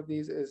important of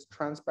these is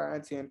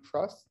transparency and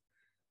trust.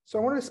 So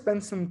I want to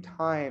spend some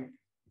time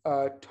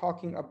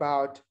talking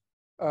about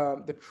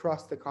the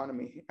trust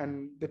economy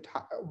and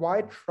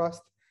why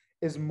trust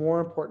is more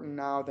important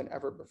now than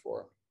ever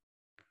before.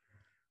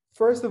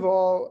 First of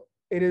all,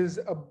 it is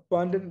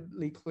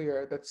abundantly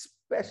clear that,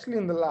 especially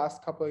in the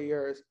last couple of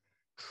years,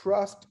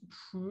 trust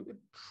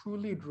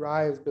truly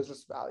drives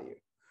business value.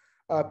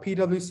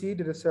 PwC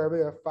did a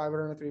survey of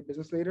 503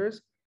 business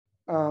leaders,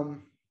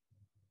 um,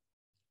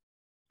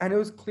 and it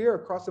was clear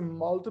across a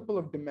multiple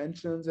of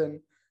dimensions and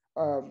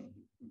um,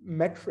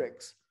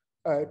 metrics,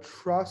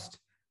 trust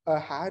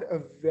had a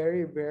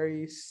very,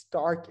 very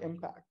stark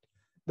impact.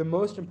 The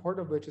most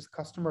important of which is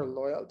customer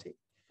loyalty.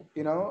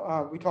 We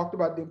talked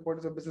about the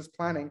importance of business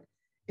planning.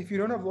 If you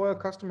don't have loyal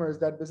customers,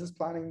 that business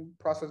planning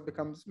process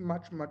becomes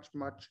much, much,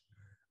 much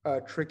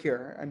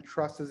trickier. And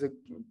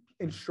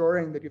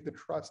ensuring that you have the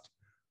trust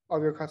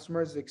of your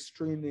customers is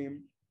extremely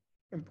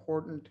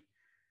important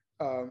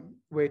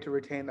way to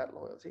retain that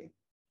loyalty.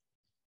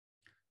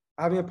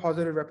 Having a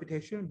positive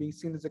reputation, being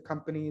seen as a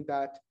company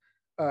that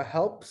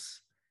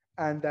helps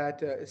and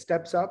that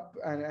steps up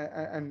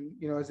and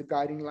is a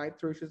guiding light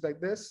through issues like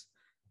this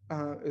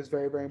is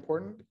very, very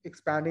important.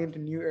 Expanding into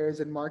new areas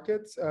and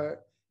markets,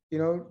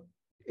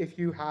 if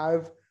you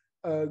have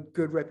a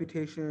good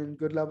reputation,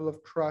 good level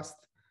of trust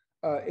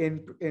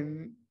in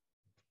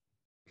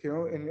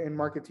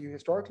markets you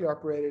historically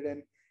operated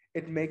in,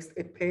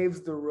 it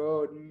paves the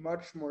road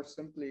much more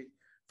simply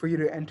for you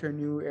to enter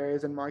new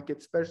areas and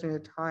markets, especially in a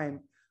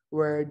time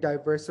where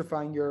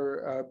diversifying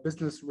your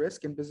business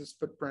risk and business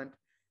footprint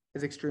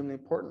is extremely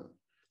important.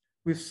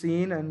 We've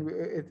seen, and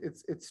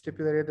it's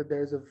stipulated that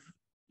there's a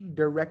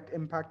direct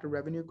impact to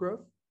revenue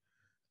growth,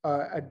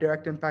 a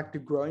direct impact to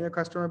growing a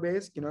customer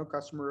base,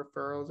 customer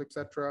referrals,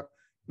 etc.,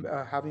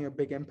 having a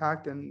big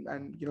impact and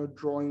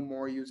drawing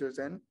more users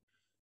in.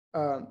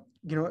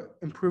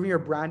 Improving your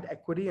brand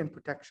equity and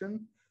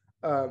protection.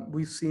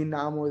 We've seen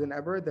now more than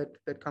ever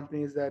that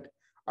companies that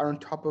are on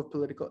top of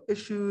political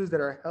issues,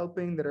 that are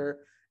helping, that are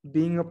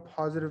being a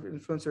positive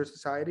influencer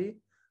society,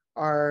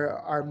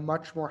 are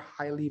much more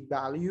highly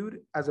valued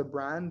as a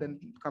brand than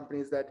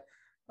companies that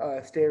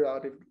stay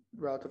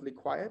relatively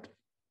quiet.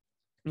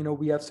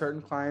 We have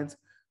certain clients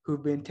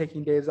who've been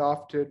taking days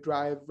off to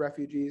drive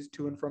refugees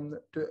to and from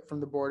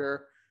the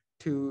border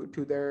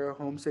to their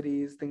home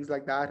cities. Things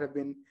like that have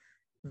been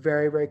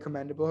very, very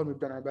commendable, and we've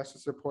done our best to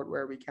support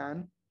where we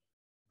can.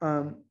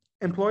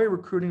 Employee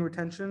recruiting,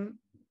 retention,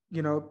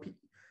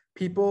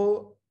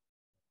 people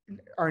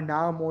are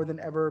now more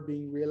than ever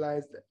being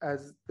realized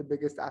as the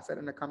biggest asset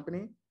in a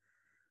company.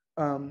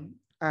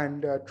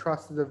 And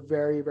trust is a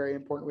very, very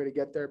important way to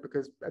get there,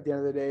 because at the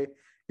end of the day,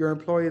 your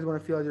employees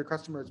want to feel as your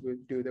customers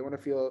would do. They want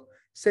to feel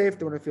safe,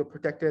 they want to feel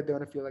protected, they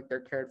want to feel like they're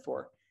cared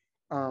for.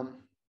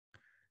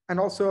 And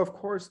also, of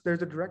course,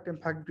 there's a direct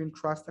impact between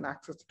trust and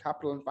access to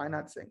capital and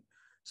financing,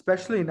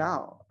 especially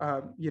now.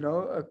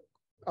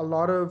 A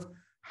lot of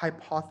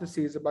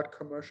hypotheses about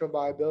commercial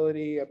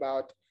viability,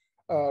 about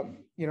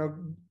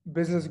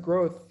business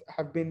growth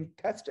have been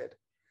tested,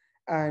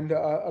 and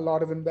a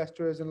lot of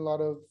investors and a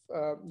lot of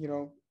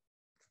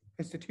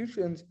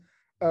institutions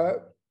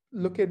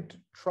look at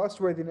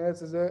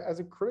trustworthiness as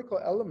a critical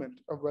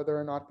element of whether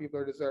or not people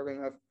are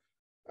deserving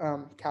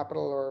of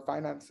capital or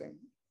financing.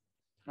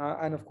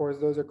 And of course,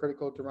 those are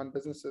critical to run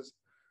businesses.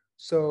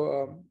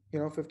 So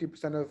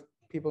 50% of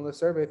people in the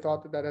survey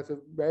thought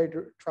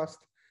that trust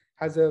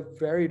has a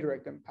very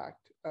direct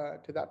impact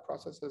to that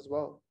process as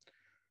well.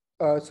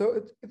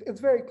 So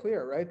it's very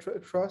clear, right?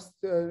 Trust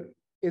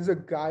is a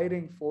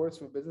guiding force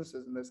for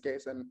businesses in this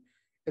case, and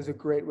is a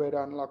great way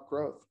to unlock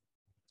growth.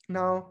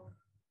 Now,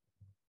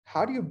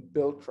 how do you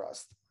build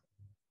trust?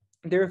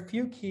 There are a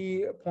few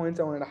key points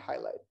I wanted to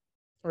highlight,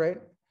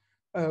 right?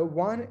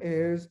 One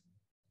is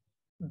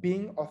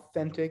being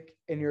authentic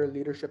in your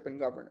leadership and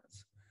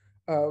governance.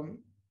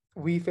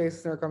 We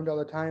face in our company all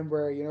the time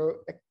where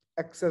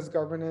excess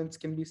governance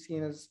can be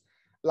seen as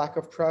lack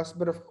of trust,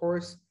 but of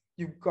course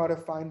you've got to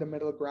find the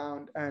middle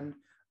ground, and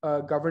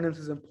governance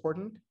is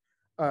important,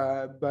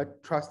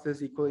 but trust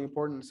is equally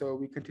important. So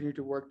we continue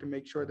to work to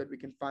make sure that we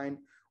can find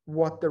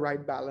what the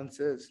right balance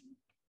is.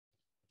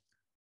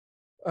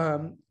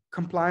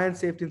 Compliance,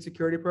 safety, and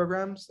security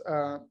programs.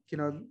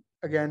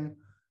 Again,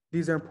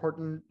 these are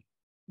important.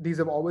 These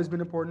have always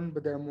been important,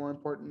 but they're more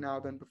important now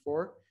than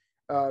before.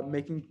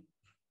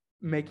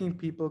 Making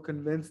people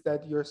convinced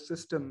that your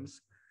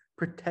systems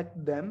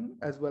protect them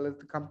as well as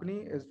the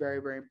company is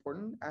very, very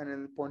important, and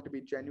it's important to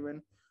be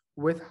genuine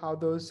with how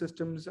those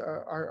systems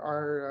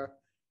are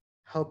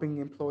helping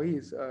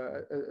employees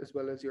as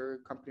well as your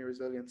company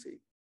resiliency.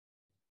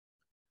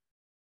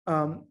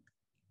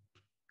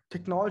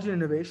 Technology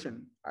and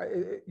innovation.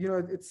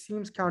 It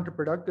seems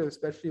counterproductive,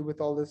 especially with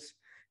all this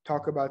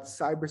talk about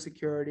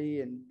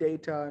cybersecurity and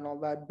data and all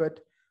that. But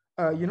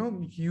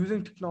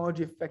using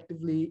technology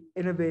effectively,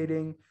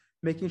 innovating,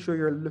 making sure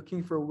you're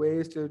looking for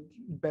ways to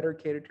better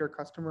cater to your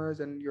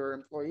customers and your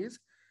employees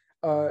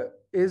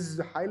is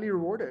highly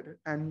rewarded.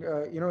 And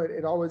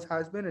it always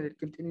has been, and it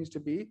continues to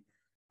be.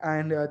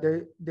 And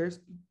there's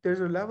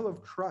a level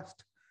of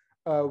trust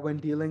when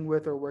dealing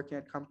with or working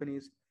at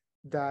companies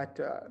that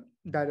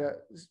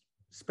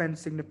spend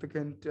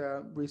significant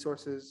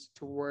resources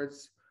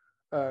towards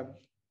uh,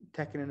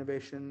 tech and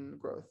innovation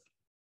growth.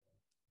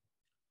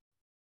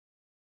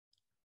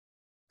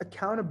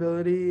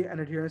 Accountability and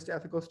adherence to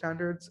ethical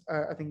standards.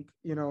 I think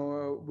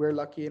we're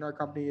lucky in our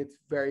company. It's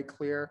very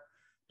clear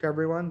to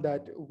everyone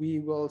that we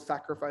will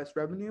sacrifice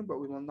revenue, but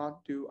we will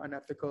not do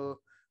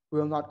unethical. We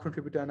will not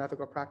contribute to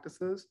unethical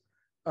practices,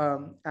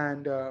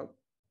 and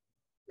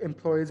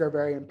employees are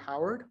very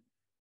empowered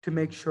to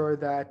make sure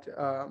that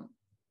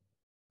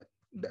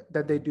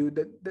that they do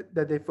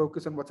that they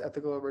focus on what's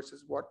ethical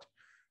versus what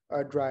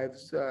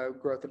drives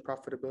growth and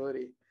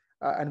profitability.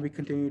 And we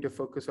continue to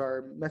focus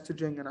our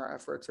messaging and our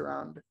efforts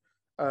around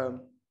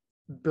um,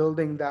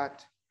 building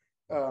that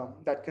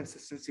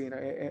consistency in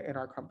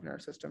our company, our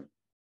system.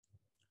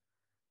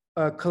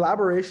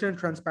 Collaboration and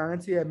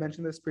transparency. I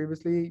mentioned this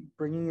previously.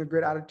 Bringing a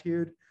good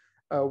attitude,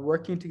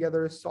 working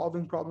together,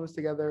 solving problems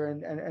together,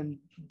 and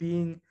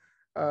being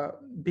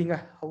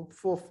a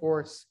helpful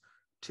force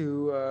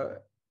to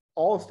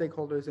all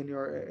stakeholders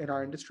in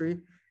our industry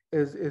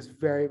is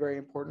very, very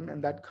important,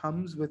 and that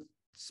comes with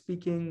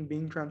speaking,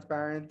 being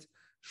transparent,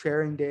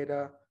 sharing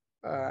data,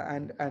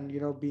 and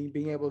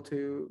being able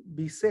to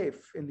be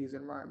safe in these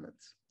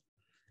environments.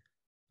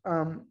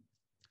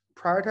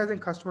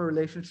 Prioritizing customer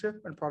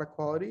relationship and product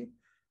quality.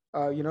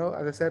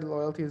 As I said,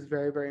 loyalty is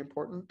very, very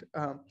important.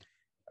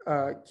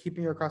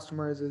 Keeping your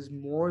customers is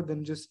more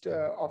than just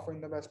offering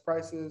the best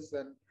prices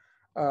and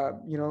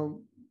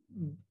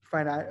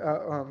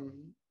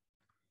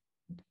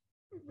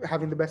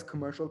having the best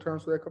commercial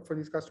terms for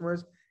these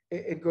customers.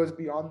 It goes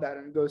beyond that,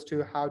 and it goes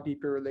to how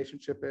deep your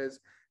relationship is,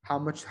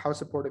 how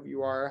supportive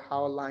you are,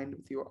 how aligned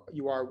with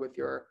you are with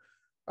your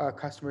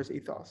customers'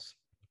 ethos.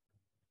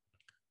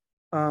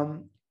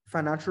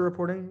 Financial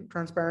reporting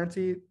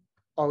transparency,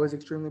 always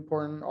extremely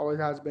important, always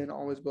has been,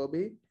 always will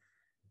be.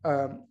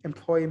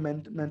 Employee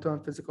mental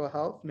and physical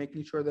health,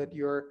 making sure that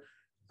your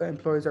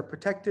employees are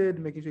protected,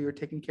 making sure you're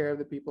taking care of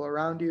the people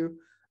around you.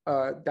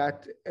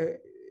 That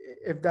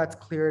if that's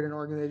clear in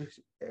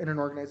an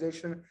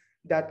organization,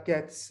 that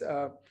gets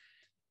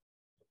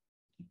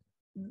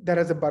that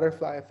has a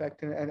butterfly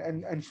effect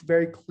and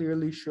very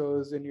clearly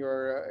shows in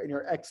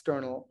your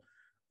external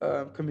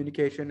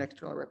communication,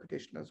 external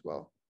reputation as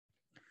well.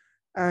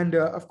 And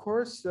of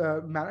course,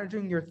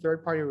 managing your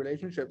third-party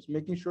relationships,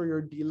 making sure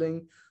you're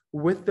dealing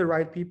with the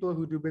right people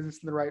who do business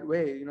in the right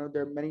way.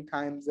 There are many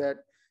times that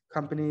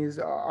companies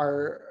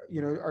are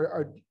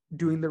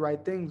doing the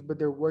right things, but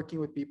they're working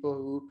with people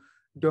who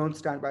don't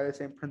stand by the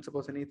same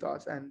principles and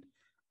ethos, and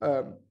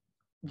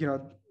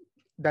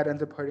that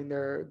ends up hurting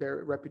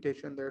their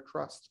reputation, their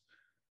trust,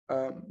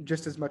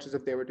 just as much as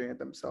if they were doing it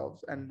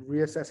themselves. And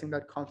reassessing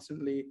that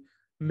constantly,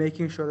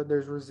 making sure that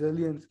there's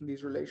resilience in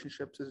these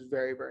relationships is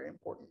very, very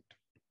important.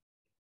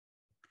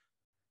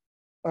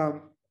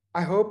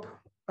 I hope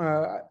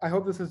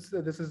this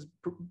is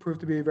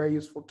proved to be a very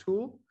useful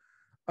tool,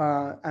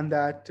 and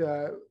that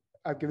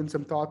I've given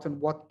some thoughts on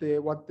what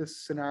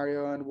this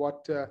scenario and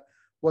what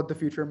the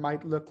future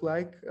might look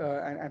like,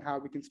 and how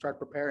we can start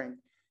preparing.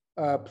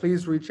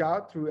 Please reach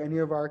out through any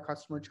of our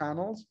customer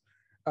channels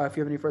if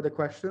you have any further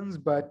questions.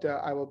 But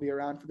I will be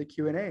around for the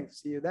Q&A.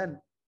 See you then.